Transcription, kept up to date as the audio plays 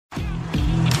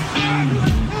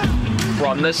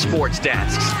From the sports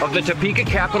desks of the Topeka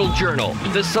Capital Journal,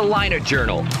 the Salina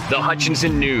Journal, the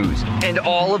Hutchinson News, and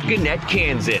all of Gannett,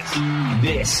 Kansas.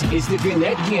 This is the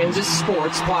Gannett, Kansas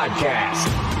Sports Podcast.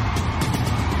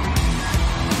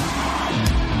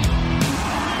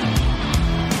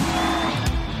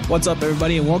 What's up,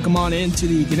 everybody, and welcome on into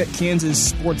the Gannett, Kansas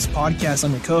Sports Podcast.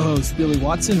 I'm your co-host, Billy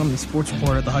Watson. I'm the sports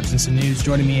reporter at the Hutchinson News.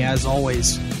 Joining me, as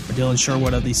always, are Dylan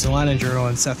Sherwood of the Salina Journal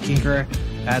and Seth Kinker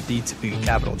at the Topeka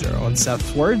Capital Journal. In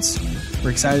Seth's words, we're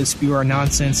excited to spew our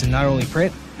nonsense in not only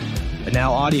print, but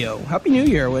now audio. Happy New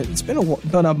Year. It's been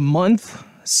about a month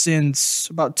since,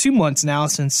 about 2 months now,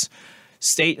 since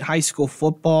state high school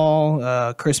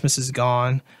football. Christmas is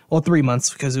gone. Well, 3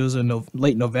 months because it was in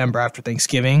late November after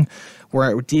Thanksgiving.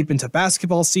 We're deep into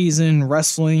basketball season.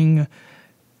 Wrestling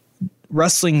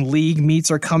league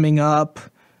meets are coming up,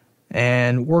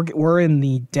 and we're in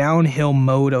the downhill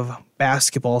mode of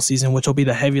basketball season, which will be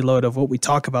the heavy load of what we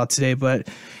talk about today. But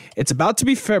it's about to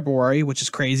be February, which is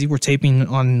crazy. We're taping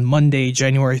on Monday,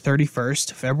 January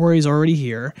 31st. February is already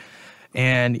here.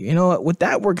 And, you know, with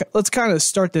that, let's kind of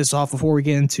start this off before we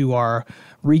get into our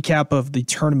recap of the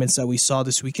tournaments that we saw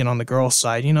this weekend on the girls'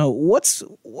 side. You know, what's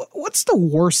the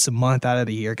worst month out of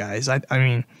the year, guys? I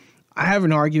mean, I have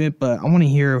an argument, but I want to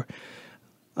hear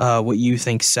what you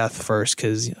think, Seth, first,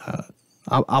 because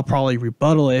I'll probably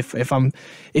rebuttal if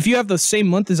you have the same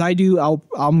month as I do.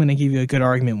 I'm going to give you a good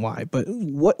argument why. But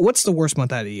what's the worst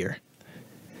month out of the year?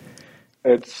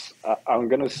 It's I'm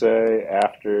going to say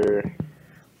after.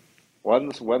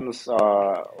 When's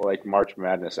like March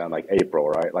Madness and like April,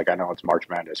 right? Like I know it's March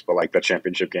Madness, but like the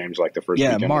championship games, like the first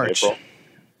weekend March. of April.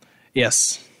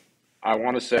 Yes. I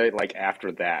want to say like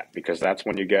after that, because that's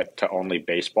when you get to only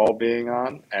baseball being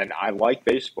on, and I like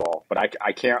baseball, but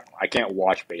I can't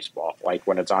watch baseball like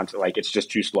when it's on. Like it's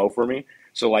just too slow for me.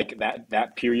 So like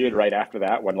that period right after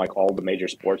that, when like all the major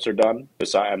sports are done,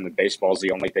 and the baseball's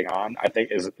the only thing on, I think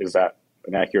is that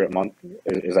an accurate month?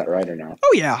 Is that right or no?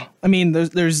 Oh yeah, I mean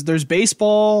there's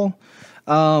baseball.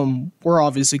 We're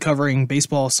obviously covering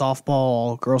baseball,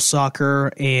 softball, girls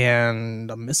soccer, and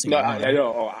I'm missing. No, one. I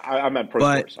know. I meant pro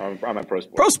sports. I meant pro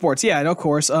sports. Pro sports, yeah, and of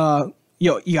course. You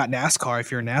got NASCAR if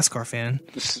you're a NASCAR fan.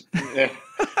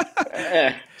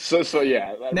 So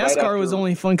yeah. NASCAR right was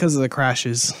only fun because of the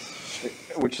crashes,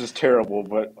 which is terrible,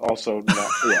 but also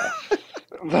not, yeah.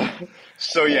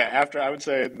 So yeah, after I would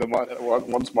say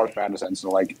once March Madness ends, so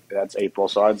like that's April.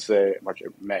 So I'd say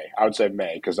May. I would say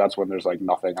May because that's when there's like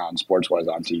nothing on sports-wise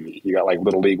on TV. You got like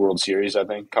Little League World Series, I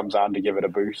think, comes on to give it a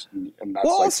boost, and that's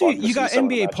well, like you got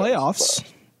NBA playoffs.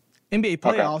 NBA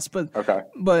playoffs,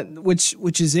 but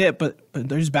which is it. But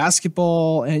there's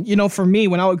basketball, and you know, for me,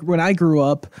 when I grew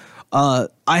up, I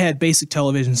had basic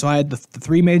television, so I had the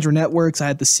three major networks. I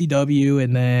had the CW,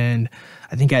 and then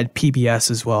I think I had PBS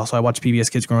as well. So I watched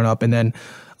PBS Kids growing up, and then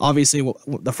obviously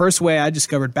the first way I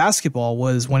discovered basketball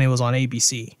was when it was on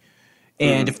ABC.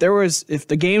 And if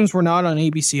the games were not on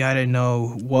ABC, I didn't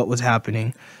know what was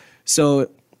happening. So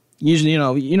usually,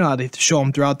 you know how they show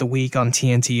them throughout the week on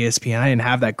TNT, ESPN. I didn't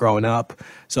have that growing up.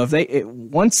 So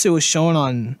once it was shown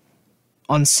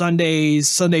on Sundays,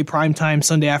 Sunday primetime,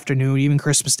 Sunday afternoon, even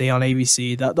Christmas Day on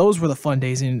ABC, those were the fun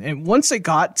days. And once it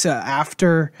got to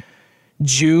after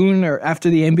June or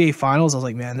after the NBA Finals, I was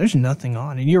like, man, there's nothing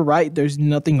on. And you're right, there's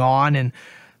nothing on. And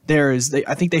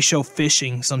I think they show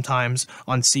fishing sometimes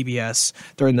on CBS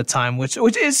during the time, which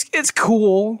is it's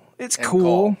cool. It's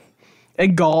cool.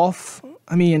 And golf.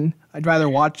 I mean, I'd rather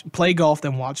play golf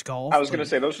than watch golf. I was going to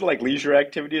say, those are like leisure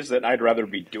activities that I'd rather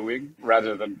be doing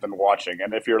rather than watching.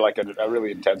 And if you're like a really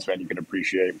intense fan, you can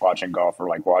appreciate watching golf or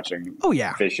like watching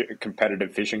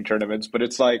competitive fishing tournaments. But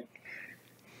it's like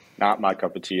not my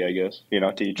cup of tea, I guess. You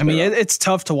know, to each. I mean, it's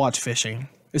tough to watch fishing,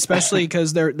 especially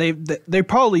because they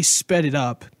probably sped it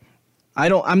up. I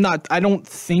don't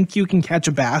think you can catch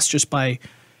a bass just by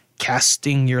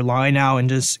casting your line out and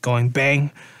just going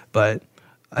bang, but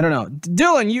I don't know.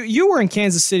 Dylan, you were in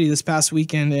Kansas City this past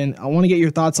weekend, and I want to get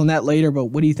your thoughts on that later, but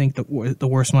what do you think the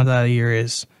worst month out of the year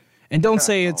is? And don't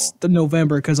say it's the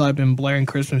November because I've been blaring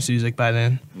Christmas music by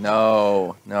then.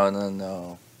 No.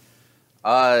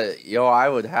 I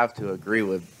would have to agree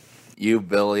with you,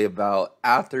 Billy, about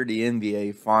after the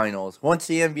NBA Finals. Once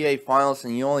the NBA Finals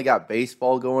and you only got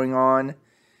baseball going on,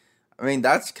 I mean,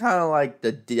 that's kind of like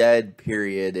the dead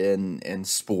period in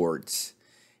sports.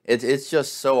 It's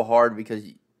just so hard because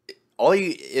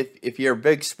if you're a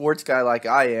big sports guy like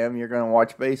I am, you're going to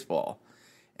watch baseball.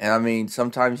 And I mean,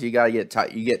 sometimes you got to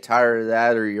get tired of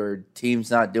that, or your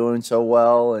team's not doing so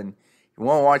well and you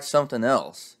want to watch something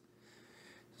else.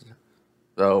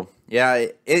 So, yeah,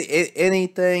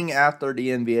 anything after the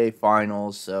NBA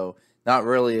Finals, so not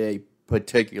really a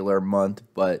particular month,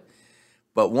 but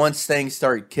once things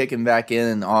start kicking back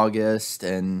in August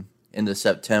and into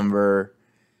September,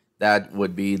 that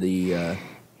would be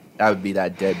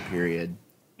that dead period.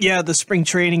 Yeah, the spring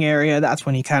training area, that's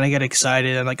when you kind of get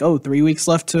excited and like, 3 weeks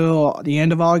left till the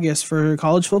end of August for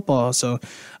college football. So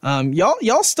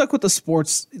y'all stuck with the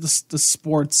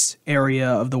sports area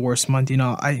of the worst month.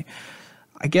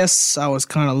 I guess I was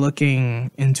kind of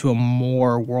looking into a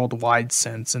more worldwide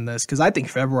sense in this because I think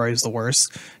February is the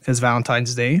worst because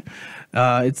Valentine's Day.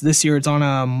 This year it's on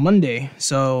a Monday.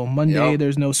 So Monday,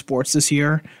 There's no sports this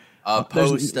year.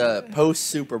 Post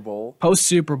Super Bowl. Post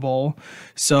Super Bowl.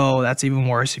 So that's even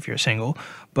worse if you're single.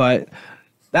 But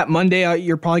that Monday,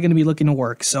 you're probably going to be looking to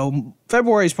work. So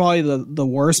February is probably the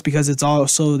worst because it's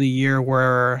also the year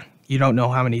where you don't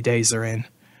know how many days they're in.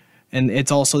 And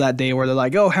it's also that day where they're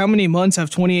like, oh, how many months have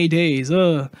 28 days?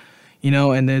 And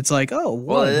it's like, oh,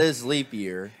 what? Well, it is leap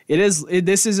year. It is.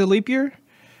 This is a leap year?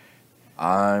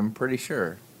 I'm pretty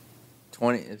sure.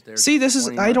 20. If there's See, this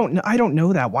 20 is. I don't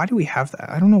know that. Why do we have that?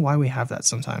 I don't know why we have that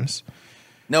sometimes.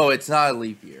 No, it's not a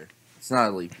leap year. It's not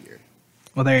a leap year.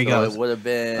 Well, there you go. It would have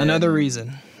been another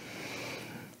reason.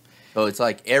 So it's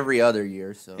like every other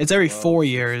year. So it's every 4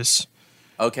 years.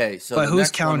 Okay, so but the who's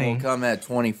next counting? one will come at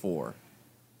 24.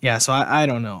 Yeah, so I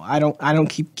don't know. I don't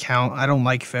keep count. I don't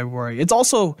like February. It's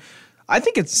also, I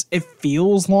think it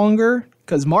feels longer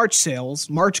because March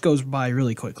goes by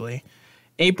really quickly.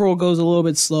 April goes a little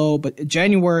bit slow, but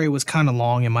January was kind of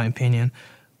long in my opinion.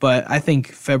 But I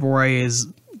think February is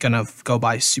going to go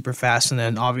by super fast, and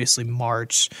then obviously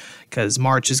March, because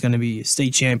March is going to be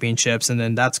state championships, and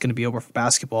then that's going to be over for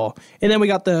basketball. And then we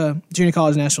got the Junior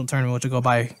College National Tournament, which will go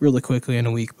by really quickly in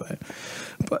a week. But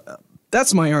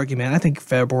that's my argument. I think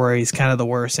February is kind of the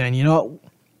worst, and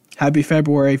happy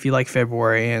February if you like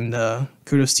February, and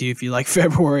kudos to you if you like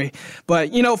February.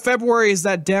 But, February is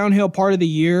that downhill part of the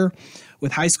year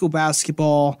with high school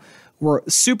basketball. We're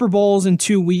Super Bowls in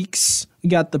 2 weeks. We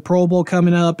got the Pro Bowl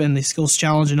coming up and the Skills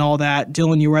Challenge and all that.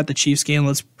 Dylan, you were at the Chiefs game.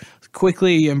 Let's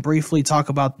quickly and briefly talk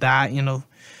about that.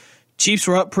 Chiefs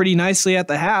were up pretty nicely at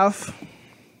the half,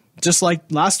 just like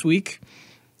last week.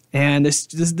 And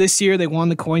this year they won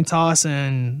the coin toss,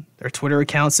 and their Twitter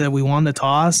account said we won the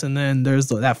toss. And then there's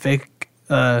that fake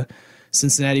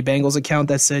Cincinnati Bengals account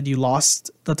that said you lost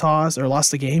the toss or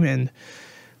lost the game. And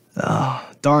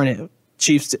darn it,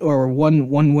 Chiefs or one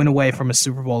win away from a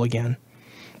Super Bowl again.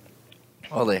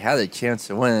 Well, they had a chance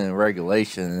to win in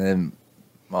regulation, and then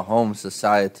Mahomes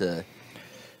decided to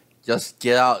just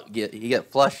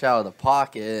get flushed out of the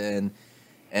pocket,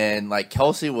 and like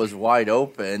Kelsey was wide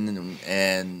open,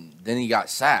 and then he got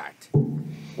sacked,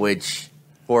 which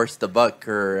forced the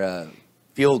Butker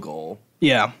field goal.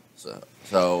 Yeah.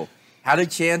 So had a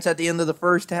chance at the end of the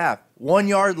first half, 1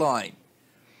 yard line.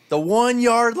 The 1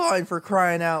 yard line, for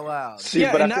crying out loud. See,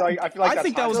 yeah, but I feel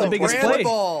like that was the biggest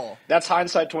play. That's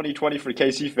hindsight 2020 for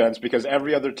KC fans, because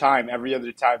every other time they're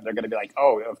going to be like,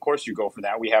 "Oh, of course you go for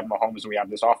that. We have Mahomes and we have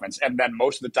this offense." And then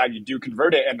most of the time you do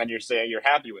convert it, and then you're saying you're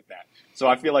happy with that. So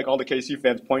I feel like all the KC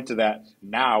fans point to that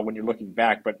now when you're looking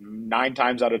back, but 9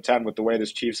 times out of 10 with the way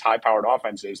this Chiefs high-powered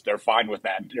offense is, they're fine with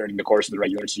that during the course of the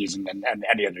regular season and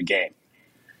any other game.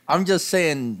 I'm just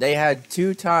saying they had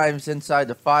 2 times inside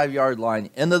the 5 yard line,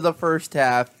 end of the first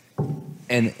half,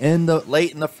 and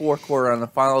late in the fourth quarter on the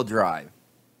final drive.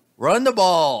 Run the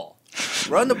ball.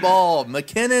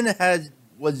 McKinnon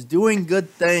was doing good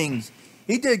things.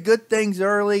 He did good things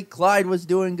early. Clyde was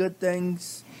doing good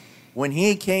things when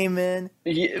he came in.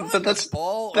 But that's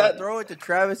ball or throw it to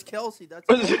Travis Kelce. That's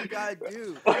what you gotta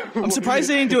do. I'm surprised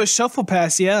they didn't do a shuffle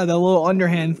pass. Yeah, the little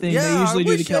underhand thing they usually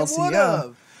do to Kelce.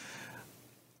 Yeah.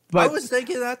 But I was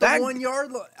thinking at the 1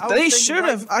 yard line. They should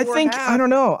have. I think. I don't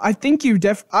know. I think you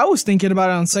I was thinking about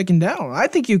it on second down. I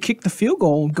think you kick the field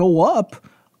goal, go up.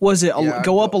 Was it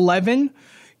go up 11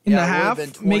 in the half? Been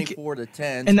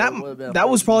 24-10, and that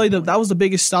was probably the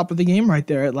biggest stop of the game right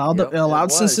there. It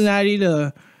allowed Cincinnati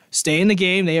to stay in the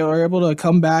game. They were able to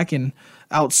come back and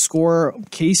outscore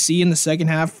KC in the second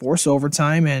half, force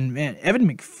overtime, and man, Evan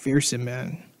McPherson,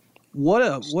 man, what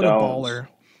a baller,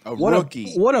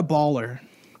 rookie, what a baller.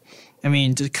 I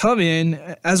mean, to come in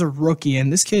as a rookie,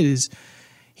 and this kid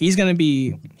he's going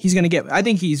to get, I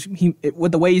think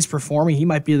with the way he's performing, he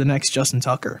might be the next Justin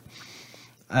Tucker.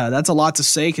 That's a lot to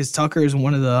say because Tucker is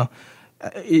one of the,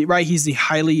 he's the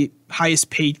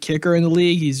highest paid kicker in the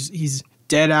league. He's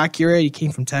dead accurate. He came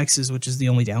from Texas, which is the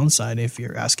only downside if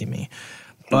you're asking me.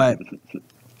 But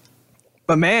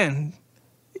man,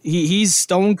 he's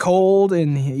stone cold,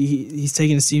 and he's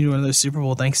taking his team to another Super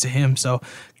Bowl thanks to him. So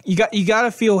you got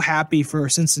to feel happy for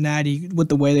Cincinnati with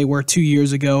the way they were 2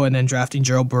 years ago, and then drafting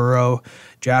Joe Burrow,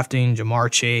 drafting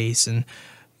Jamar Chase, and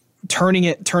turning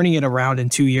it around in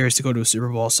 2 years to go to a Super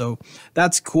Bowl. So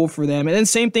that's cool for them. And then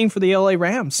same thing for the LA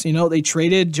Rams. You know, they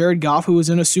traded Jared Goff, who was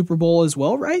in a Super Bowl as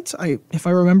well, right? If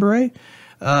I remember right.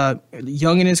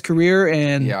 Young in his career,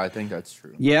 and yeah, I think that's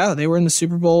true. Yeah, they were in the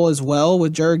Super Bowl as well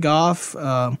with Jared Goff,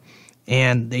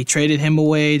 and they traded him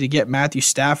away to get Matthew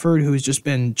Stafford, who's just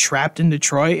been trapped in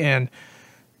Detroit, and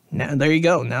now there you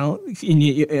go. Now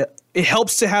it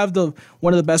helps to have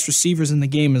one of the best receivers in the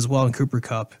game as well in Cooper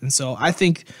Kupp, and so I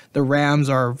think the Rams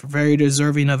are very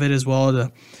deserving of it as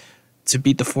well to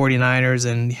beat the 49ers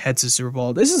and head to the Super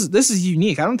Bowl. This is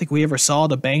unique. I don't think we ever saw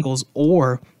the Bengals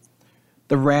or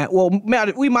the Rams. Well,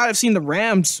 we might have seen the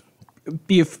Rams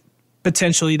be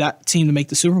potentially that team to make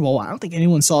the Super Bowl. I don't think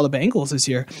anyone saw the Bengals this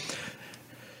year.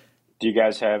 Do you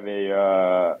guys have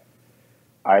either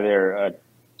a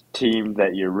team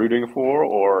that you're rooting for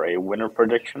or a winner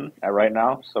prediction right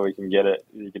now, so we can get it?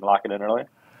 You can lock it in early.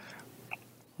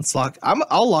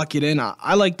 I'll lock it in.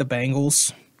 I like the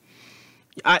Bengals.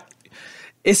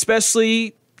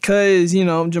 Especially because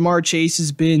Jamar Chase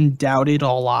has been doubted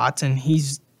a lot, and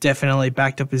he's definitely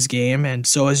backed up his game, and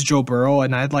so has Joe Burrow,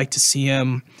 and I'd like to see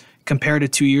him compared to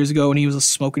 2 years ago when he was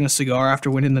smoking a cigar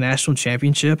after winning the national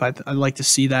championship. I'd like to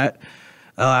see that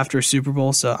after a Super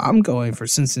Bowl, so I'm going for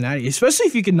Cincinnati, especially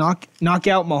if you can knock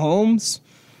out Mahomes.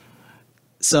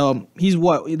 So he's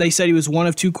they said he was one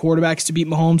of two quarterbacks to beat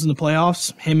Mahomes in the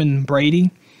playoffs, him and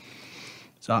Brady.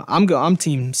 So I'm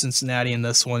team Cincinnati in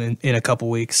this one in a couple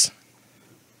weeks.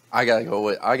 I gotta go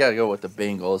with the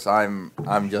Bengals.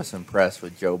 I'm just impressed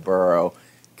with Joe Burrow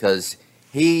because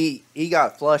he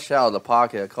got flushed out of the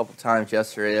pocket a couple times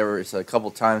yesterday. There was a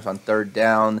couple times on third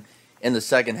down in the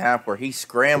second half where he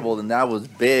scrambled, and that was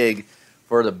big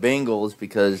for the Bengals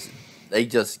because they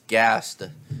just gassed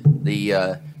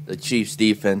the Chiefs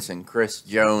defense, and Chris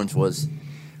Jones was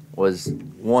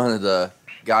one of the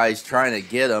guys trying to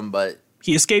get him, but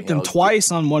he escaped him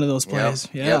twice on one of those plays.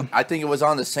 Yep, yeah. Yep. I think it was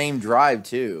on the same drive,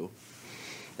 too.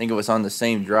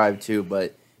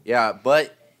 But, yeah.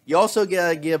 But you also got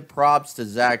to give props to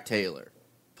Zach Taylor.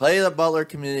 Played at Butler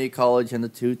Community College in the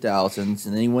 2000s,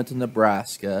 and then he went to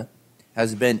Nebraska.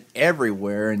 Has been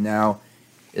everywhere, and now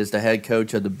is the head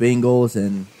coach of the Bengals.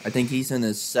 And I think he's in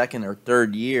his second or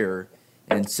third year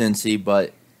in Cincy.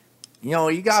 But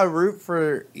you gotta root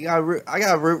for. I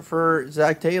gotta root for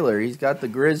Zach Taylor. He's got the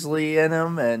Grizzly in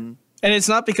him, and it's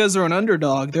not because they're an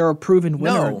underdog. They're a proven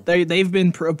winner. No. They've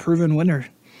been a proven winner.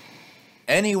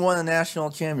 And he won a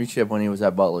national championship when he was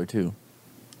at Butler too.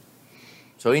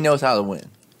 So he knows how to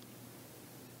win.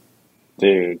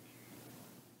 Dude,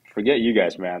 forget you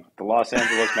guys, man. The Los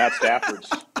Angeles Matt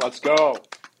Staffords. Let's go.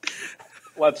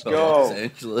 Let's go. Los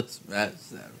Angeles Matt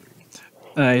Stafford.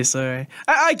 Nice, all right.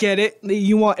 I get it.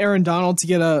 You want Aaron Donald to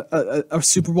get a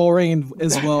Super Bowl ring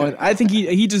as well. And I think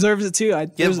he deserves it too.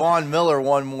 Give Von Miller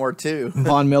one more too.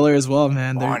 Von Miller as well,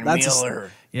 man. Von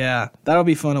Miller. Yeah, that'll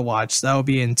be fun to watch. That'll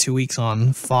be in 2 weeks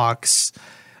on Fox,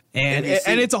 and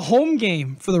it's a home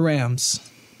game for the Rams.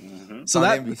 Mm-hmm. So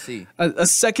on NBC. A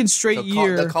second straight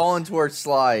year. The Collinsworth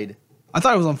slide. I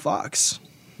thought it was on Fox.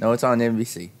 No, it's on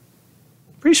NBC.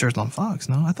 Pretty sure it's on Fox.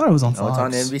 No, I thought it was on Fox. No, it's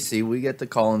on NBC. We get the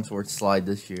Collinsworth slide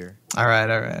this year. All right.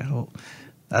 Well,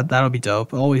 that'll be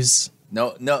dope. Always.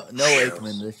 No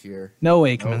Aikman this year. No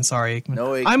Aikman. Nope. Sorry, Aikman.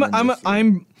 No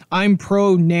Aikman. I'm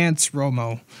pro Nance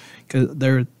Romo because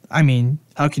they're. I mean,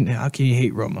 how can you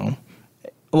hate Romo?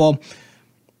 Well,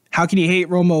 how can you hate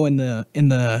Romo in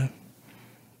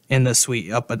the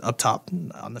suite up top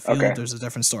on the field? Okay. There's a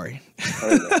different story.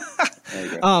 There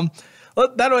you go.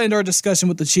 That'll end our discussion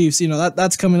with the Chiefs.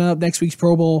 That's coming up next week's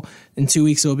Pro Bowl. In 2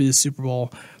 weeks, it'll be the Super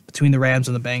Bowl between the Rams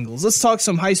and the Bengals. Let's talk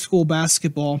some high school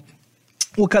basketball.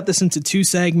 We'll cut this into 2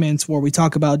 segments where we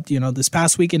talk about, this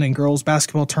past weekend in girls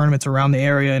basketball tournaments around the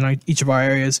area in each of our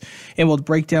areas. And we'll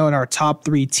break down our top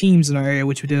 3 teams in our area,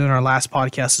 which we did in our last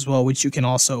podcast as well, which you can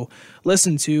also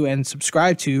listen to and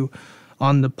subscribe to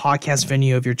on the podcast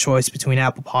venue of your choice between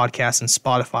Apple Podcasts and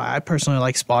Spotify. I personally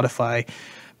like Spotify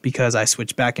because I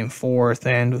switch back and forth,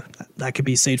 and that could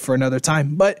be saved for another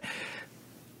time. But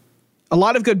a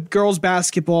lot of good girls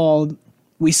basketball.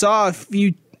 We saw a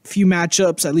few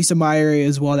matchups, at least in my area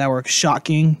as well, that were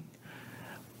shocking.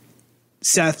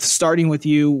 Seth, starting with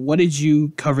you, what did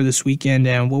you cover this weekend,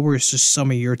 and what were just some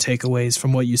of your takeaways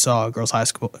from what you saw at girls high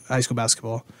school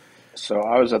basketball? So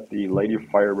I was at the Lady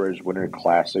Firebirds Winter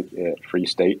Classic at Free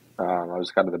State. It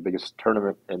was kind of the biggest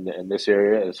tournament in this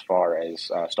area as far as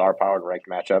star power and ranked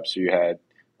matchups. So you had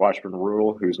Watchman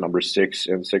Rural, who's number 6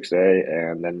 in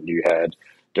 6A, and then you had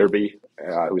Derby,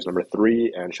 who was number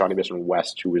 3, and Shawnee Mission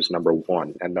West, who was number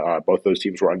 1. And both those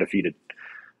teams were undefeated.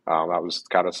 That was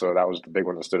the big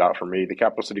one that stood out for me. The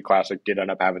Capital City Classic did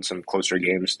end up having some closer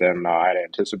games than I had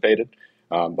anticipated,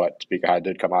 but Topeka High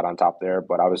did come out on top there.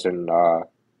 But I was in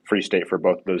Free State for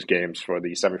both of those games, for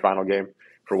the semifinal game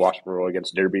for Washburn Rural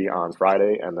against Derby on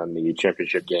Friday, and then the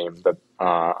championship game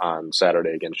on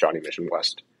Saturday against Shawnee Mission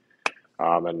West.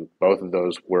 And both of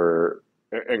those were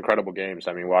incredible games.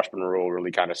 I mean, Washburn Rural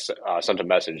really kind of sent a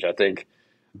message. I think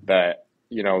that,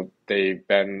 they've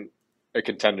been a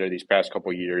contender these past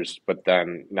couple of years, but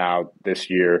then now this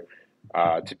year,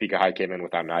 Topeka High came in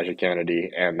without Najee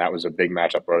Kennedy, and that was a big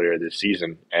matchup earlier this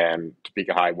season. And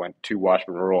Topeka High went to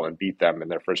Washburn Rural and beat them in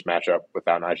their first matchup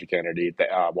without Najee Kennedy.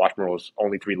 Washburn Rural's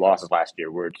only 3 losses last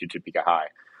year were to Topeka High.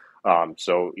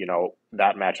 So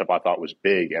that matchup I thought was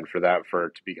big, and for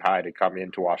Topeka High to come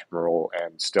into Washburn Rural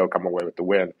and still come away with the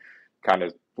win, kind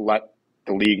of let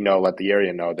the league know, let the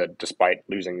area know that despite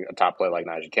losing a top player like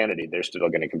Najee Kennedy, they're still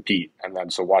going to compete. And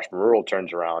then so Washburn Rural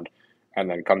turns around and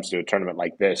then comes to a tournament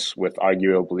like this with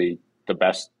arguably the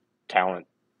best talent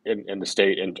in the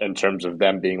state in terms of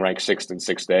them being ranked 6th in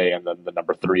 6A, and then the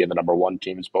number 3 and the number 1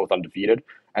 teams both undefeated,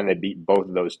 and they beat both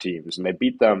of those teams, and they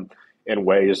beat them in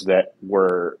ways that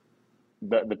were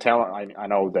the talent. I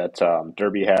know that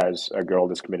Derby has a girl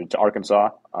that's committed to Arkansas,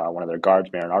 one of their guards,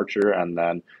 Marin Archer, and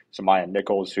then Samaya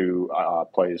Nichols, who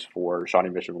plays for Shawnee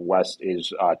Mission West,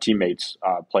 is teammates,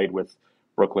 played with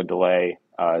Brooklyn DeLay,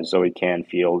 Zoe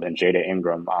Canfield, and Jada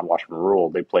Ingram on Washburn Rural.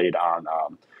 They played on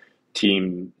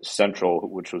Team Central,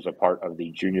 which was a part of the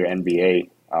Junior NBA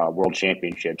World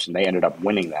Championships, and they ended up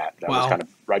winning that. That was kind of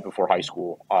right before high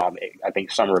school. I think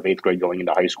summer of 8th grade going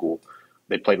into high school.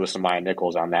 They played with Samaya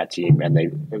Nichols on that team, and they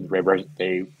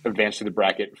advanced to the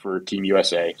bracket for Team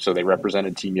USA. So they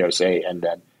represented Team USA and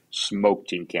then smoked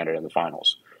Team Canada in the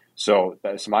finals. So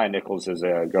Samaya Nichols is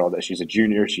a girl that she's a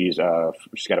junior. She's got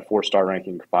a 4-star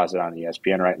ranking composite on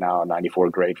ESPN right now, a 94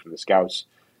 grade from the Scouts,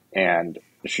 and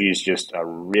she's just a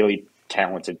really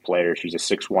talented player. She's a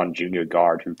 6'1" junior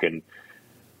guard who can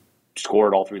score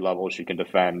at all 3 levels. She can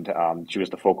defend. She was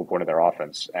the focal point of their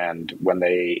offense. And when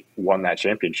they won that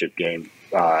championship game,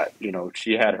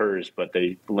 she had hers, but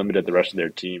they limited the rest of their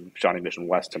team, Shawnee Mission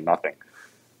West, to nothing.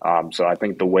 So I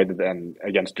think the way that then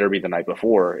against Derby the night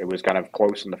before, it was kind of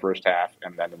close in the first half,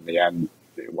 and then in the end,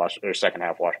 second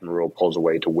half, Washburn Rural pulls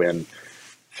away to win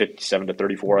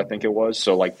 57-34, I think it was.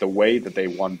 So like the way that they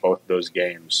won both those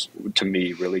games, to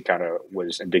me, really kind of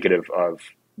was indicative of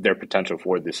their potential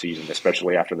for this season,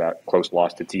 especially after that close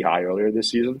loss to T High earlier this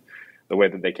season. The way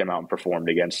that they came out and performed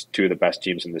against 2 of the best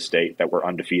teams in the state that were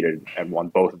undefeated and won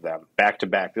both of them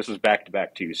back-to-back. This was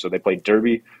back-to-back too. So they played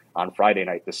Derby on Friday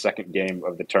night, the second game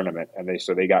of the tournament, and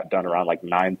they got done around like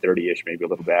 9:30ish, maybe a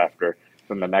little bit after.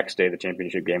 Then the next day, the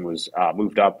championship game was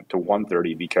moved up to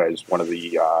 1:30 because one of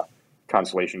the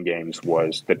consolation games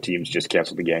was the teams just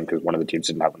canceled the game because one of the teams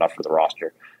didn't have enough for the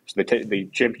roster. So the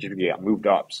championship game got moved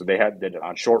up. So they did it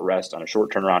on short rest, on a short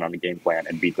turnaround on the game plan,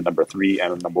 and beat the number 3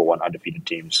 and the number 1 undefeated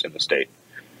teams in the state.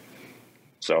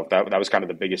 So that was kind of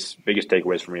the biggest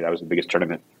takeaways for me. That was the biggest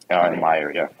tournament in my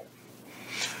area.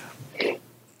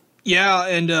 Yeah,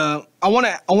 and I want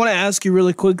to ask you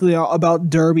really quickly about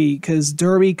Derby, because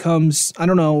Derby comes. I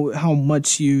don't know how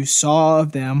much you saw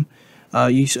of them.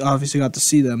 You obviously got to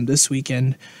see them this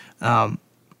weekend.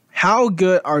 How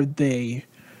good are they?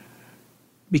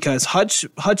 Because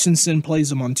Hutchinson plays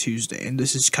them on Tuesday, and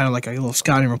this is kind of like a little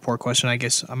scouting report question. I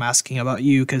guess I'm asking about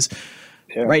you because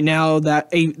right now that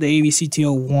the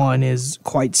ABCTO 1 is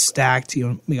quite stacked.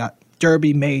 We got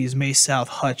Derby, Mays South,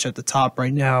 Hutch at the top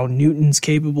right now. Newton's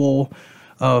capable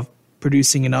of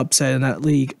producing an upset in that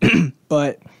league,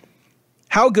 but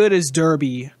how good is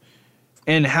Derby?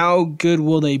 And how good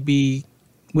will they be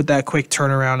with that quick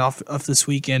turnaround off of this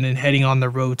weekend and heading on the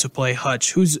road to play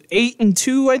Hutch, who's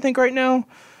 8-2, I think, right now?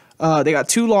 They got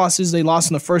 2 losses. They lost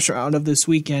in the first round of this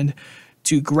weekend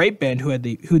to Great Bend, who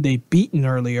they beaten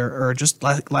earlier, or just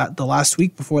the last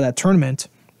week before that tournament.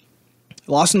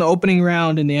 Lost in the opening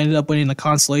round, and they ended up winning the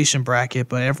consolation bracket.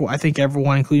 But I think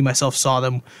everyone, including myself, saw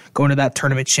them going to that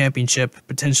tournament championship,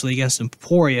 potentially against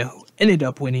Emporia, who ended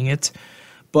up winning it.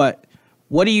 But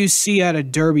what do you see out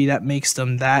of Derby that makes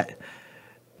them that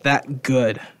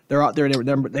good? They're out there.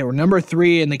 They were number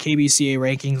 3 in the KBCA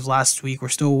rankings last week. We're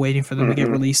still waiting for them to get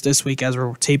released this week as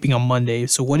we're taping on Monday.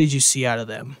 So what did you see out of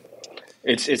them?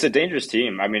 It's a dangerous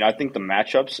team. I mean, I think the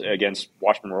matchups against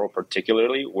Washburn Rural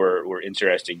particularly were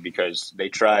interesting because they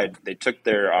took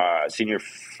their senior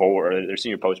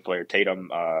post player Tatum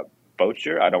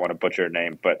Bocher. I don't want to butcher her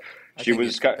name, but she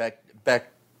was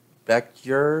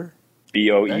Beckyer.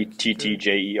 Boettjer.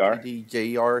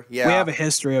 Boettjer, yeah. We have a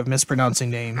history of mispronouncing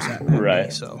names,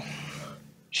 right? So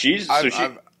she's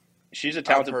a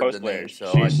talented post player.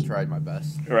 So I tried my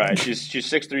best. Right. She's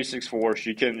 6'3",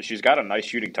 6'4". She's got a nice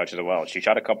shooting touch as well. She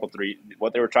shot a couple three.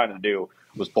 What they were trying to do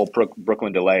was pull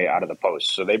Brooklyn DeLay out of the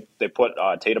post. So they put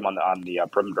Tatum on the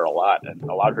perimeter a lot and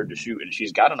allowed her to shoot. And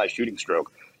she's got a nice shooting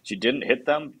stroke. She didn't hit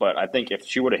them, but I think if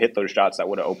she would have hit those shots, that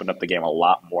would have opened up the game a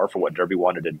lot more for what Derby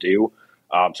wanted to do.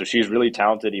 So she's really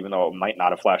talented, even though it might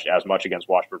not have flashed as much against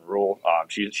Washburn Rule.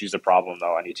 She's a problem,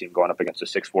 though. Any team going up against a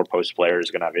 6'4" post player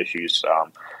is going to have issues.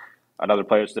 Another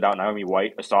player stood out, Naomi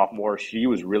White, a sophomore. She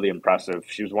was really impressive.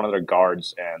 She was one of their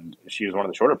guards, and she was one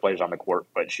of the shorter players on the court,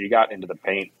 but she got into the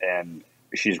paint, and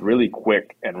she's really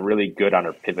quick and really good on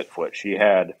her pivot foot. She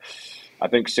had, I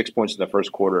think, 6 points in the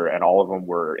first quarter, and all of them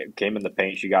came in the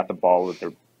paint. She got the ball with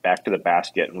her back to the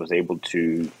basket and was able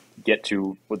to get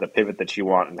to with the pivot that she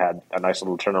wanted and had a nice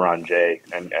little turnaround J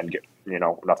and get,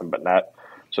 nothing but net.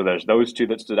 So there's those two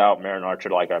that stood out. Marin Archer,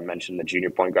 like I mentioned, the junior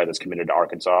point guard that's committed to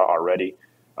Arkansas already.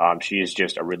 She is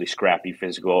just a really scrappy,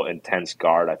 physical, intense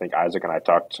guard. I think Isaac and I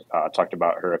talked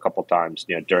about her a couple times,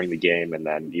 during the game, and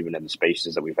then even in the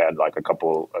spaces that we've had, like a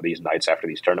couple of these nights after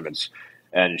these tournaments.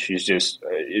 And she's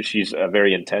a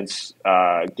very intense,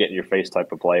 get in your face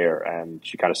type of player, and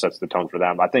she kind of sets the tone for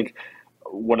them. I think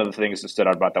one of the things that stood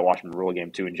out about that Washington Rule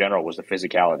game too, in general, was the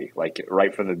physicality. Like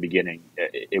right from the beginning,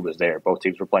 it was there. Both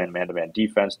teams were playing man-to-man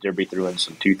defense. Derby threw in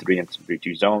some 2-3 and some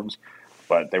 3-2 zones.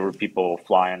 But there were people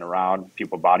flying around,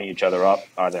 people bodying each other up,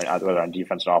 whether on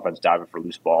defense and offense, diving for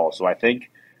loose balls. So I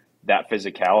think that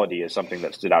physicality is something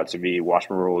that stood out to me.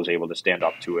 Washburn Rule was able to stand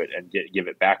up to it and give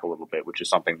it back a little bit, which is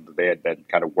something that they had been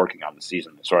kind of working on this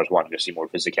season, as far as wanting to see more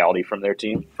physicality from their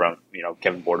team. From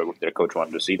Kevin Border, their coach,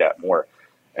 wanted to see that more,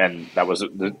 and that was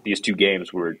these two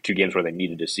games were two games where they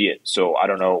needed to see it. So I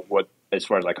don't know what, as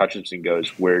far as like Hutchinson goes,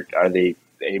 where are they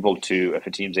able to, if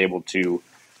a team's able to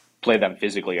play them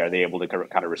physically, are they able to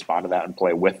kind of respond to that and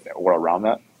play with or around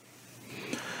that?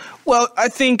 Well, I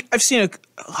think I've seen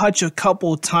Hutch a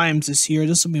couple of times this year.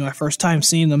 This will be my first time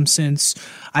seeing them since,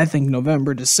 I think,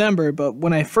 November, December. But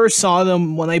when I first saw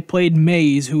them, when they played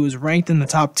Mays, who was ranked in the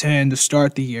top 10 to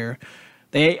start the year,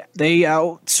 they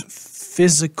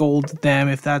out-physicaled them,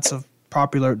 if that's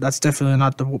that's definitely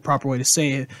not the proper way to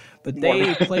say it. But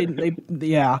they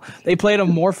played them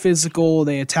more physical.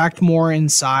 They attacked more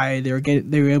inside.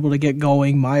 They were able to get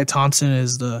going. Maya Thompson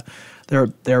is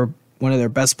they're one of their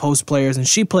best post players, and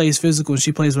she plays physical. And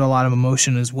she plays with a lot of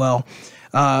emotion as well.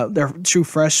 Their true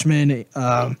freshman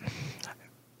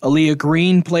Aaliyah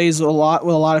Green plays with a lot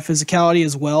of physicality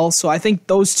as well. So I think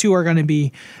those two are going to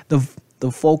be the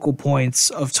focal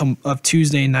points of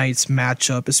Tuesday night's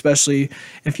matchup, especially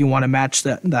if you want to match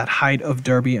that height of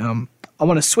Derby. I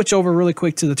want to switch over really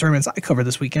quick to the tournaments I covered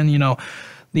this weekend.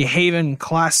 The Haven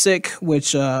Classic,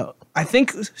 which I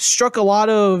think struck a lot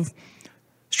of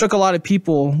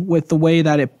people with the way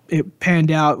that it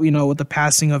panned out. With the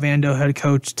passing of Ando head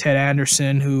coach Ted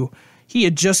Anderson, who he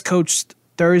had just coached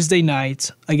Thursday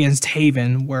night against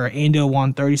Haven, where Ando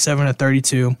won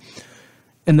 37-32,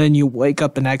 and then you wake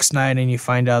up the next night and you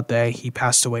find out that he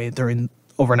passed away during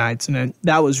overnights, and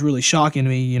that was really shocking to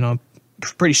me.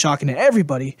 Pretty shocking to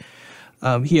everybody.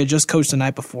 He had just coached the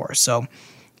night before. So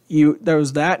there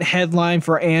was that headline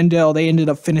for Andel. They ended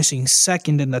up finishing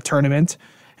second in the tournament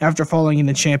after falling in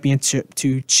the championship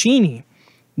to Cheney,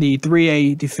 the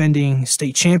 3A defending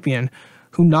state champion,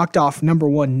 who knocked off number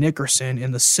 1 Nickerson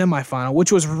in the semifinal,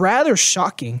 which was rather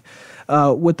shocking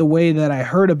with the way that I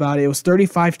heard about it. It was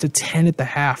 35-10 at the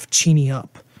half, Cheney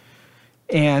up.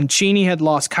 And Cheney had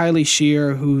lost Kylie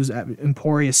Shear, who's at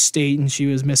Emporia State, and she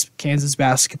was Miss Kansas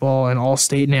basketball and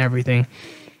All-State and everything.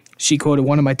 She quoted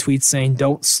one of my tweets saying,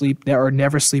 "Don't sleep or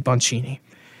never sleep on Cheney."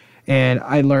 And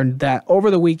I learned that over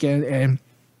the weekend, and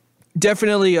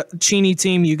definitely a Cheney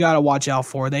team you got to watch out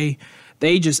for. They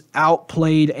just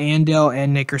outplayed Andel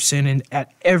and Nickerson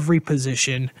at every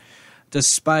position,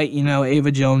 despite,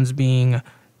 Ava Jones being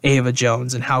Ava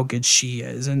Jones and how good she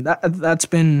is. And that's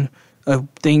been a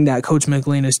thing that Coach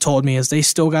McLean has told me, is they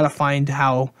still got to find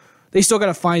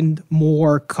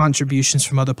more contributions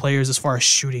from other players as far as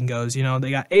shooting goes.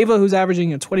 They got Ava, who's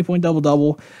averaging a 20-point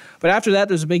double-double, but after that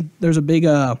there's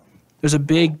a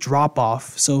big drop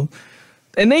off. So,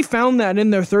 and they found that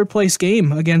in their third place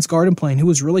game against Garden Plain, who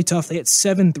was really tough. They had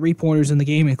 7 3-pointers in the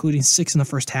game, including 6 in the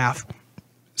first half.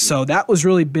 So that was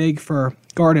really big for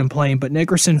Garden Plain. But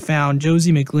Nickerson found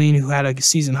Josie McLean, who had a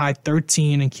season-high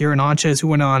 13, and Kieran Anches, who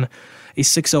went on a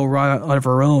 6-0 run of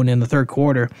her own in the third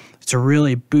quarter to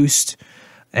really boost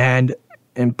and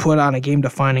put on a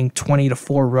game-defining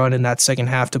 20-4 run in that second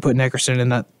half to put Nickerson in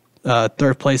that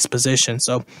third place position.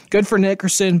 So good for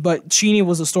Nickerson, but Cheney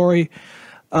was a story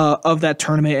of that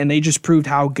tournament, and they just proved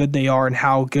how good they are and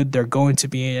how good they're going to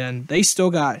be. And they still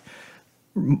got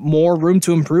more room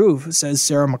to improve, says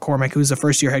Sarah McCormick, who's a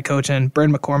first-year head coach, and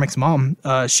Bryn McCormick's mom.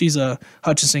 She's a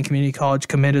Hutchinson Community College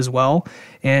commit as well.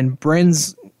 And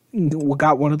Bryn's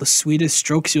got one of the sweetest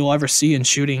strokes you'll ever see in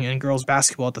shooting in girls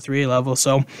basketball at the 3A level.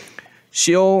 So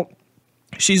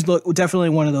she's definitely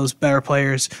one of those better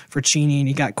players for Cheney. And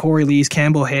you got Corey Lees,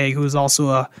 Campbell Haig, who's also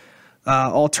a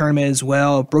all-tournament as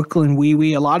well, Brooklyn Wee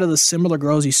Wee, a lot of the similar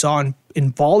girls you saw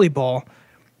in volleyball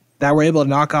that were able to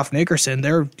knock off Nickerson.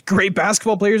 They're great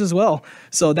basketball players as well.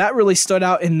 So that really stood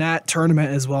out in that tournament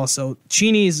as well. So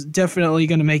Cheney's definitely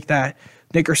going to make that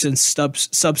Nickerson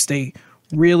sub-state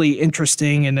really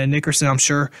interesting. And then Nickerson, I'm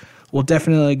sure, will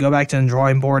definitely go back to the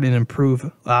drawing board and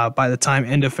improve by the time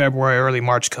end of February, early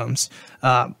March comes.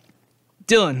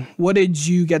 Dylan, what did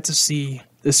you get to see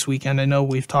this weekend? I know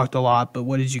we've talked a lot, but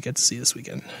what did you get to see this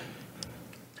weekend?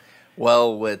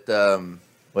 Well, with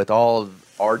all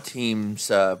of our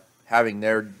teams having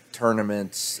their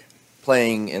tournaments,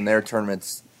 playing in their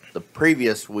tournaments the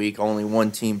previous week, only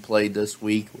one team played this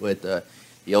week with the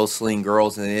Saline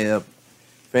girls, and they ended up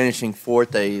finishing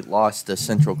fourth. They lost to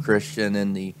Central Christian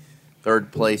in the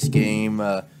third place game.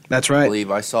 That's right. I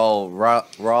believe I saw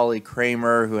Raleigh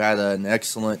Kramer, who had an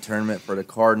excellent tournament for the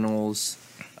Cardinals,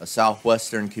 a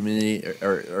Southwestern community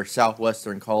or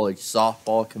Southwestern College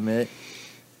softball commit.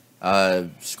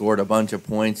 Scored a bunch of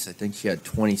points. I think she had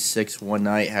 26 one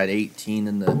night, had 18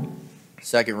 in the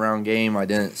second round game. I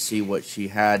didn't see what she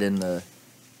had in the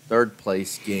third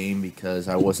place game because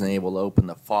I wasn't able to open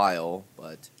the file.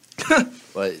 But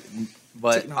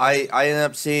I ended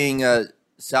up seeing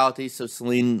Southeast of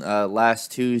Saline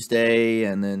last Tuesday,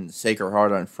 and then Sacred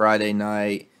Heart on Friday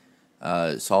night.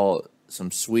 Saw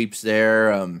some sweeps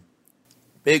there.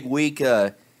 Big week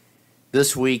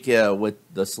this week with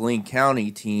the Saline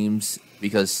County teams,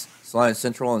 because Salina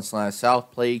Central and Salina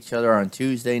South play each other on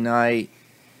Tuesday night.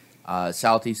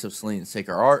 Southeast of Saline and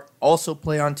Sacred Heart also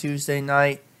play on Tuesday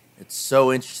night. It's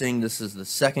so interesting. This is the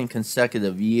second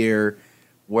consecutive year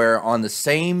where on the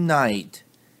same night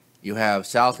you have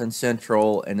South and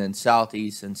Central and then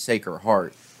Southeast and Sacred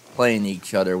Heart playing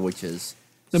each other, which is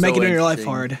they're making your life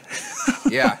hard.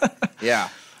 Yeah.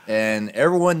 And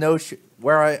everyone knows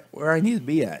where I need to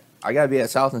be at. I got to be at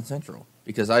South and Central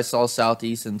because I saw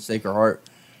Southeast and Sacred Heart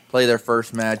play their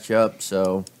first matchup.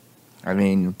 So, I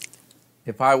mean,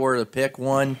 if I were to pick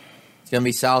one, it's going to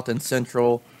be South and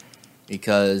Central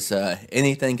because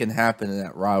anything can happen in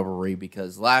that rivalry.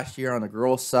 Because last year on the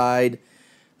girls' side,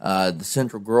 the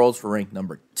Central girls were ranked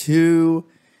number 2.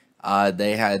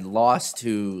 They had lost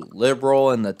to Liberal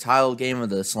in the title game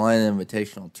of the Salina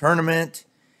Invitational Tournament.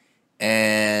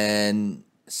 And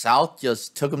South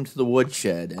just took them to the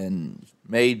woodshed and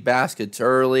made baskets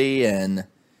early,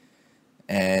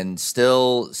 and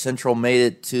still Central made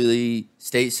it to the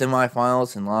state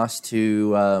semifinals and lost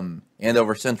to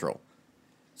Andover Central.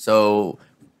 So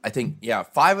I think,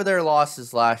 5 of their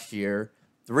losses last year,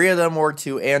 3 of them were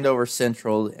to Andover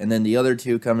Central, and then the other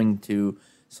 2 coming to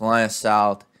Salina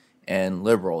South and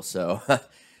Liberal. So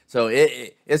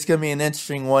it's going to be an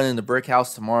interesting one in the Brick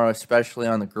House tomorrow, especially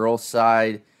on the girls'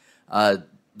 side.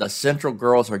 The Central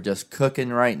girls are just cooking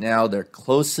right now. Their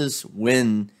closest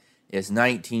win is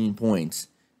 19 points.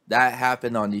 That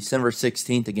happened on December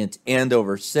 16th against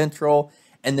Andover Central.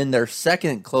 And then their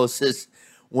second closest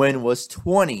win was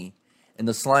 20 in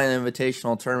the Salina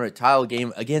Invitational Tournament title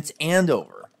game against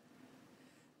Andover.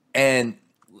 And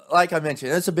like I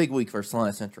mentioned, it's a big week for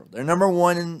Salina Central. They're number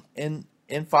 1 in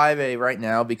 5A right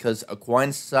now because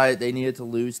Aquinas decided they needed to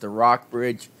lose to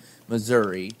Rockbridge,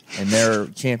 Missouri in their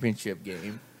championship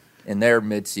game in their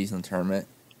midseason tournament.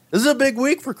 This is a big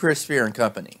week for Chris Fear and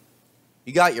company.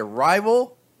 You got your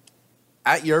rival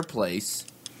at your place,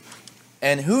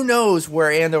 and who knows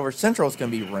where Andover Central is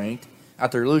going to be ranked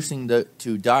after losing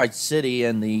to Dodge City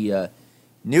in the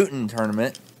Newton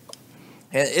tournament.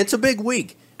 And it's a big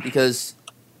week because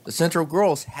the Central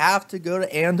girls have to go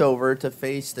to Andover to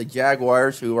face the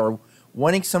Jaguars, who are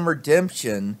wanting some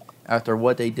redemption after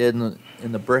what they did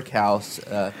in the Brick House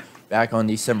back on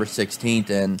December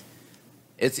 16th. And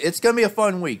it's going to be a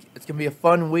fun week. It's going to be a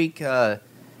fun week. The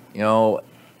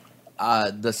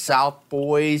South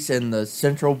boys and the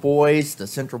Central boys. The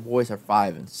Central boys are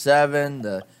 5-7.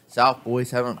 The South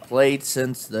boys haven't played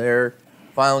since their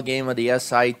final game of the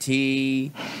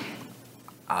SIT.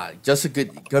 Going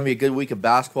to be a good week of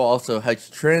basketball. Also, Hutch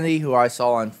Trinity, who I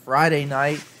saw on Friday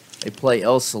night. They play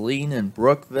El Saline in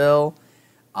Brookville.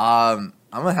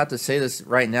 I'm going to have to say this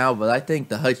right now, but I think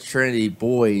the Hutch Trinity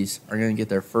boys are going to get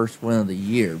their first win of the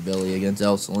year, Billy, against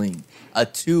El Saline. A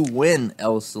 2-win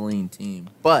El Saline team,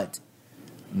 but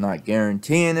I'm not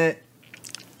guaranteeing it.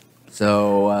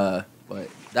 So, but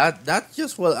that's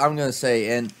just what I'm going to say.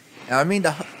 And I mean,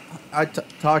 I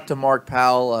talked to Mark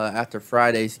Powell after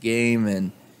Friday's game,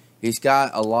 and he's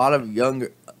got a lot of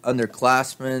younger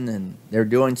underclassmen, and they're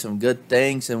doing some good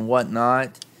things and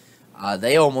whatnot.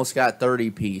 They almost got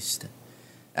 30-pieced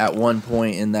at one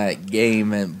point in that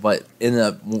game, but ended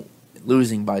up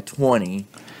losing by 20.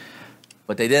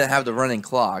 But they didn't have the running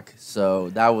clock, so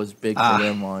that was big for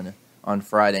them on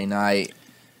Friday night.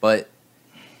 But,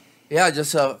 yeah,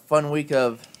 just a fun week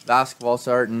of basketball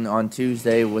starting on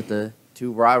Tuesday with the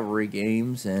 2 rivalry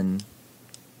games. And,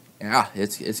 yeah,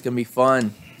 it's going to be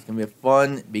fun. It's going to be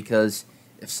fun because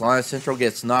if Salina Central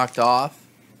gets knocked off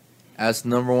as the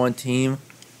number 1 team,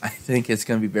 I think it's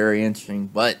going to be very interesting.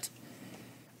 But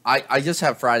I just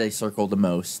have Friday circled the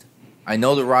most. I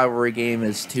know the rivalry game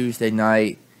is Tuesday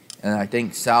night, and I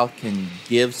think South can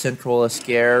give Central a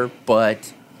scare,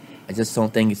 but I just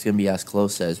don't think it's going to be as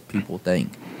close as people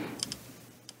think.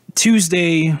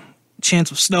 Tuesday,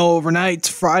 chance of snow overnight.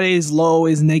 Friday's low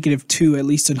is -2, at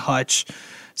least in Hutch.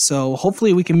 So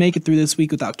hopefully we can make it through this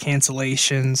week without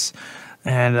cancellations.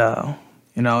 And,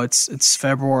 it's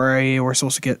February. We're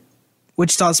supposed to get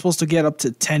Wichita's supposed to get up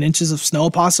to 10 inches of snow,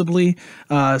 possibly.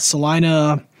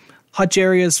 Salina, Hutch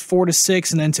area is 4 to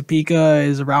 6, and then Topeka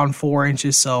is around 4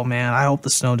 inches. So, man, I hope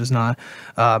the snow does not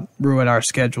ruin our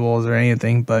schedules or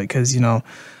anything. But because,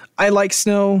 I like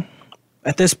snow.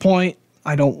 At this point,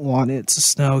 I don't want it to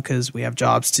snow because we have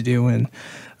jobs to do. And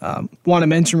want to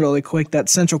mention really quick that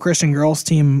Central Christian girls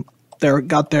team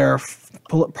got their,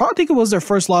 probably think it was their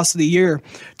first loss of the year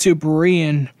to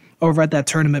Berean over at that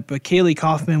tournament, but Kaylee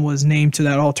Kaufman was named to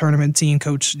that all-tournament team,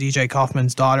 Coach DJ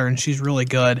Kaufman's daughter, and she's really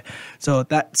good. So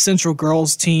that Central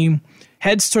girls team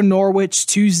heads to Norwich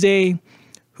Tuesday,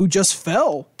 who just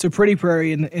fell to Pretty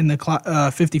Prairie in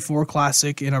the 54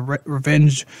 Classic in a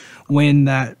revenge win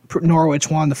that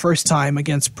Norwich won the first time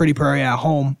against Pretty Prairie at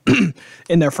home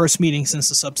in their first meeting since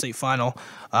the sub-state final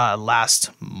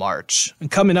last March. And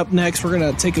coming up next, we're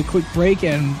going to take a quick break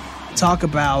and talk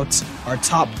about our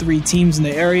top 3 teams in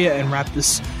the area and wrap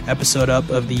this episode up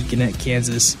of the Gannett,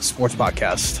 Kansas Sports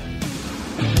Podcast.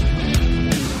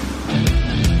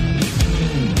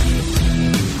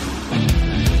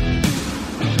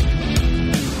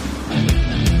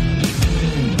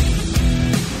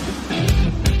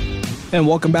 And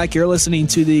welcome back. You're listening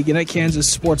to the Gannett, Kansas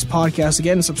Sports Podcast.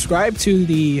 Again, subscribe to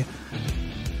the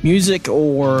music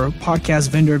or podcast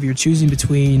vendor if you're choosing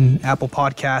between Apple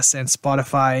Podcasts and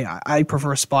Spotify. I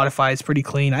prefer Spotify. It's pretty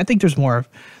clean. I think there's more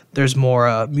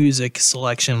music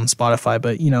selection on Spotify,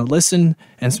 but listen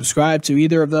and subscribe to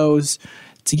either of those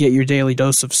to get your daily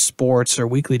dose of sports or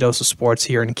weekly dose of sports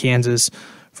here in Kansas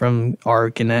from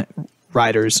our Gannett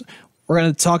writers. We're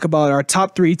going to talk about our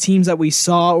top 3 teams that we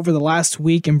saw over the last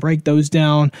week and break those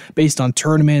down based on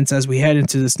tournaments as we head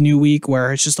into this new week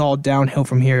where it's just all downhill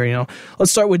from here.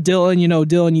 Let's start with Dylan.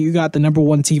 Dylan, you got the number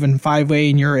 1 team in 5A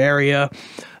in your area.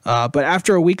 But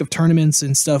after a week of tournaments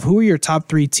and stuff, who are your top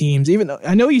 3 teams? Even though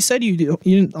I know you said you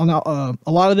didn't,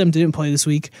 a lot of them didn't play this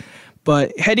week,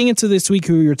 but heading into this week,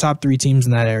 who are your top 3 teams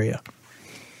in that area?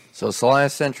 So Salina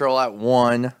Central at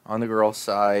 1 on the girls'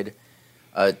 side.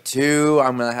 2,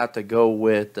 I'm going to have to go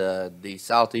with the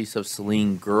Southeast of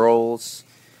Saline girls.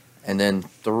 And then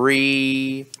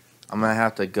 3, I'm going to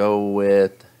have to go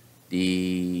with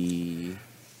the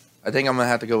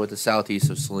Southeast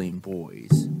of Saline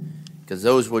boys. Because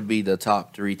those would be the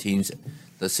top 3 teams.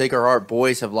 The Sacred Heart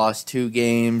boys have lost 2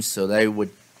 games, so they would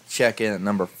check in at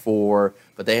number 4.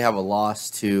 But they have a loss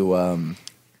to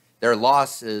their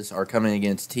losses are coming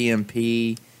against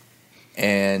TMP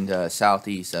and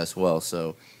Southeast as well.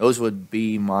 So those would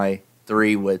be my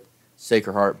 3 with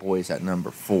Sacred Heart boys at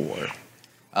number 4.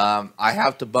 I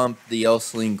have to bump the El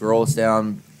Saline girls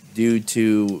down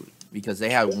because they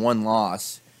had 1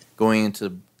 loss going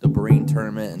into the Berean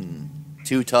tournament and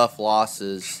 2 tough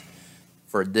losses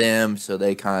for them. So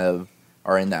they kind of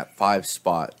are in that 5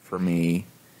 spot for me.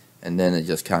 And then it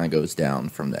just kind of goes down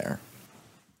from there.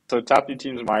 So top 2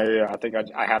 teams, I think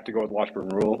I have to go with Washburn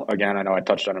Rural. Again, I know I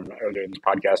touched on them earlier in this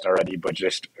podcast already, but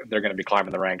just they're going to be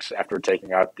climbing the ranks after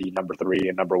taking out the number 3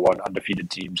 and number 1 undefeated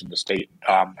teams in the state,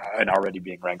 and already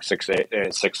being ranked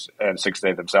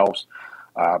 6A themselves.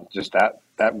 Just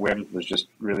that win was just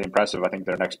really impressive. I think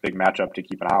their next big matchup to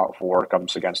keep an eye out for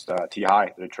comes against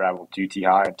T-High. They travel to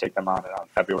T-High and take them on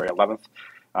February 11th.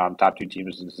 Top 2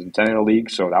 teams in the Centennial League,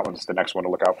 so that one's the next one to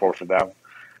look out for them.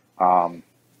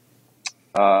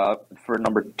 For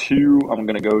number 2, I'm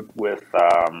going to go with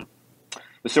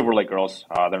the Silver Lake girls.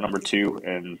 They're number 2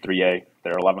 in 3A.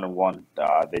 They're 11-1.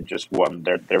 They just won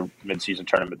their midseason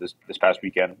tournament this past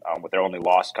weekend, with their only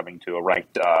loss coming to a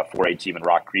ranked 4A team in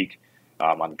Rock Creek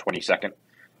on the 22nd.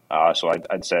 So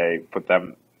I'd say put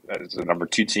them as the number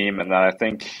 2 team, and then I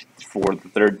think for the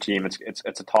 3rd team, it's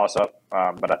a toss up.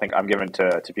 But I think I'm giving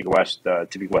to Topeka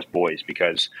West boys,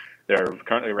 because they're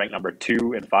currently ranked number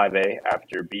 2 in 5A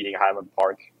after beating Highland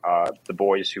Park. The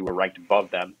boys who were ranked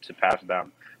above them surpassed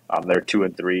them. They're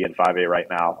 2-3 in 5A right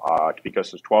now. Topeka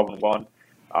is 12-1.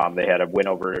 They had a win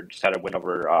over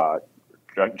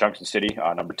Junction City,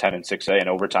 number 10 in 6A in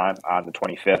overtime on the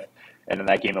 25th. And in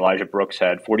that game, Elijah Brooks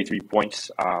had 43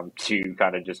 points to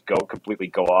kind of just completely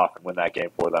go off and win that game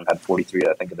for them. Had 43,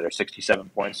 I think, of their 67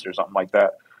 points or something like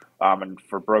that. And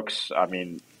for Brooks, I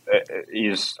mean,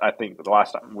 I think the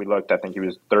last time we looked, I think he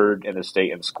was 3rd in the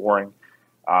state in scoring.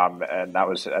 And that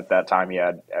was at that time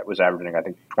was averaging, I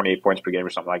think, 28 points per game or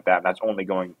something like that. And that's only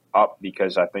going up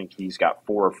because I think he's got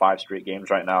 4 or 5 straight games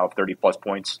right now of 30-plus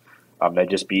points. They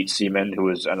just beat Seaman, who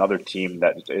is another team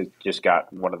that just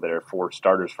got one of their 4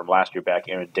 starters from last year back,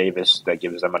 Aaron Davis, that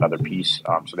gives them another piece.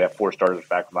 So they have 4 starters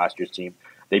back from last year's team.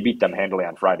 They beat them handily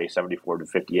on Friday,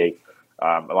 74-58.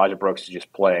 Elijah Brooks is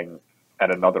just playing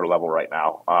at another level right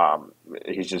now.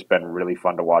 He's just been really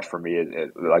fun to watch for me,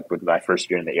 like with my first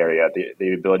year in the area.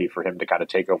 The ability for him to kind of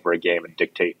take over a game and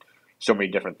dictate so many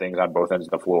different things on both ends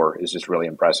of the floor is just really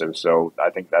impressive. So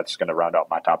I think that's going to round out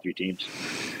my top 3 teams.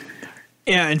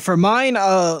 Yeah, and for mine,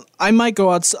 I might go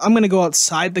out. I'm going to go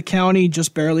outside the county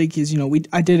just barely because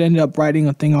I did end up writing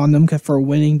a thing on them for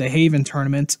winning the Haven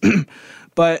tournament.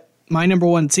 But my number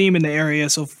 1 team in the area,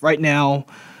 so right now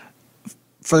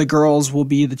for the girls, will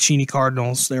be the Cheney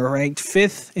Cardinals. They were ranked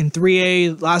 5th in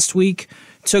 3A last week.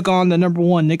 Took on the number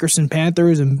 1 Nickerson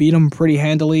Panthers and beat them pretty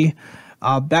handily.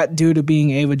 That due to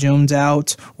being Ava Jones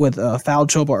out with foul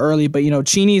trouble early. But,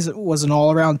 Cheney's was an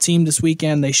all-around team this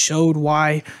weekend. They showed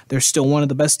why they're still one of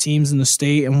the best teams in the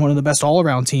state and one of the best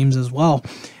all-around teams as well,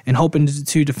 and hoping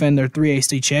to defend their 3A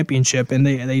state championship. And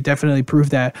they definitely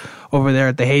proved that over there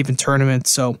at the Haven tournament.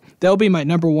 So they'll be my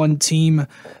number 1 team.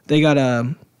 They got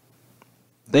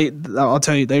I'll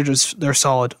tell you, they're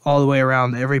solid all the way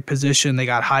around. Every position, they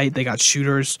got height, they got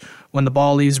shooters. When the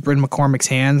ball leaves Bryn McCormick's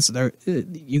hands,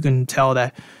 you can tell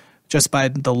that just by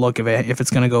the look of it if it's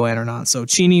going to go in or not. So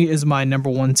Cheney is my number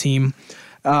 1 team.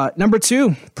 Number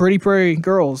 2, Pretty Prairie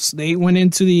girls. They went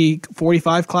into the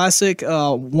 45 Classic.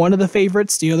 One of the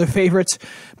favorites, the other favorite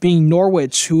being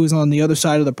Norwich, who was on the other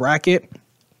side of the bracket.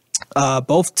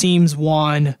 Both teams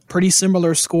won pretty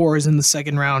similar scores in the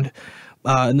second round.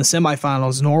 In the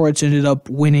semifinals, Norwich ended up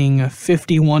winning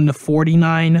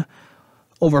 51-49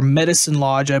 over Medicine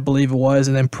Lodge, I believe it was,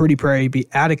 and then Pretty Prairie beat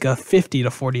Attica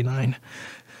 50-49.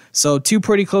 So 2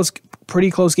 pretty close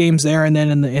games there, and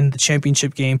then in the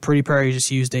championship game, Pretty Prairie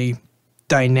just used a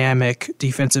dynamic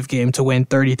defensive game to win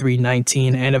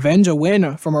 33-19 and avenge a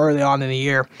win from early on in the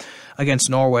year against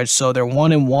Norwich. So they're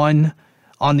 1-1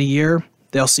 on the year.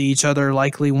 They'll see each other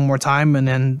likely one more time and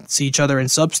then see each other in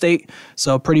sub-state.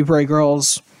 So Pretty Prairie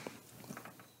girls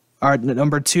are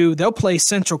number 2. They'll play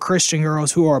Central Christian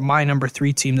girls, who are my number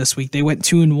 3 team this week. They went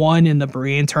 2-1 in the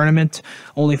Berean tournament,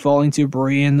 only falling to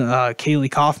Berean. Kaylee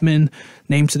Kaufman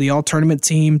named to the all-tournament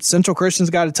team. Central Christian's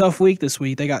got a tough week this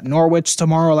week. They got Norwich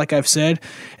tomorrow, like I've said,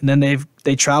 and then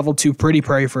they traveled to Pretty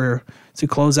Prairie to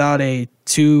close out a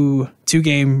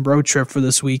two-game road trip for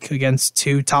this week against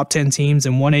 2 top 10 teams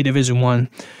in 1A Division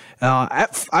I.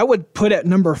 I would put at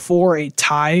number 4 a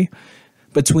tie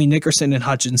between Nickerson and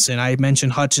Hutchinson. I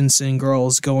mentioned Hutchinson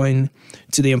girls going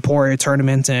to the Emporia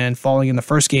tournament and falling in the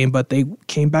first game, but they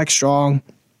came back strong.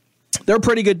 They're a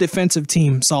pretty good defensive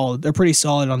team, solid. They're pretty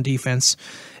solid on defense.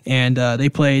 And they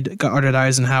played Goddard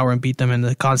Eisenhower and beat them in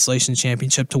the Constellation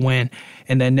Championship to win.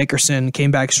 And then Nickerson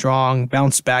came back strong,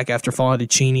 bounced back after falling to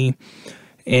Cheney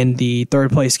in the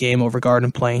 3rd place game over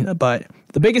Garden Plain. But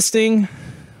the biggest thing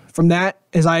from that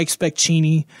is I expect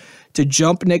Cheney to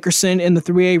jump Nickerson in the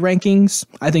 3A rankings.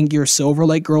 I think your Silver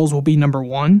Lake girls will be number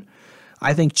 1.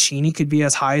 I think Cheney could be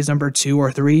as high as number 2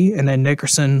 or 3, and then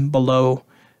Nickerson below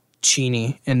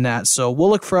Cheney in that. So we'll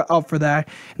look out for that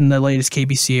in the latest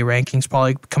KBCA rankings,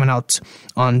 probably coming out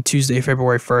on Tuesday,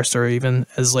 February 1st, or even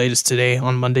as late as today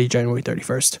on Monday, January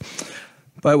 31st.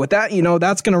 But with that,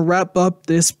 that's going to wrap up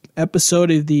this episode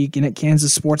of the Gannett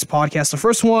Kansas Sports Podcast, the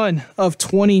first one of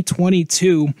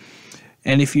 2022.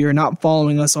 And if you're not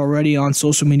following us already on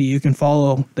social media, you can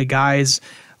follow the guys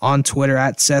on Twitter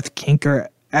at Seth Kinker,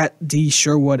 at D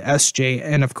Sherwood SJ,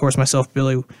 and of course myself,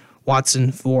 Billy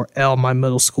Watson 4L, my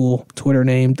middle school Twitter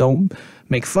name. Don't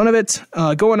make fun of it.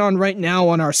 Going on right now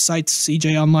on our sites,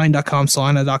 cjonline.com,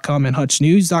 Salina.com, and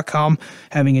hutchnews.com,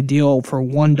 having a deal for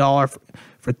 $1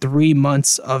 for 3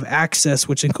 months of access,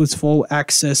 which includes full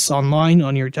access online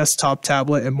on your desktop,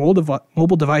 tablet, and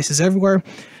mobile devices everywhere.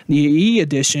 The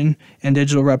e-edition and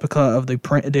digital replica of the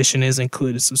print edition is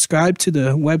included. Subscribe to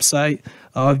the website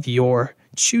of your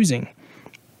choosing.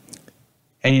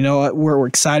 And you know what? We're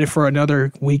excited for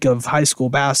another week of high school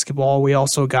basketball. We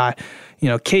also got,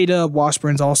 K-Dub,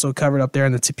 Washburn's also covered up there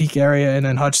in the Topeka area, and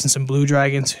then Hutchinson Blue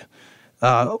Dragons.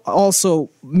 Also,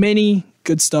 many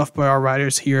good stuff by our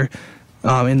writers here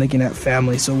in the Gannett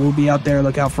family. So we'll be out there.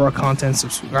 Look out for our content.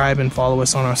 Subscribe and follow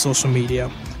us on our social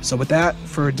media. So with that,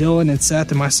 for Dylan and Seth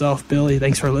and myself, Billy,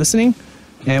 thanks for listening,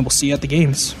 and we'll see you at the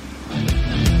games.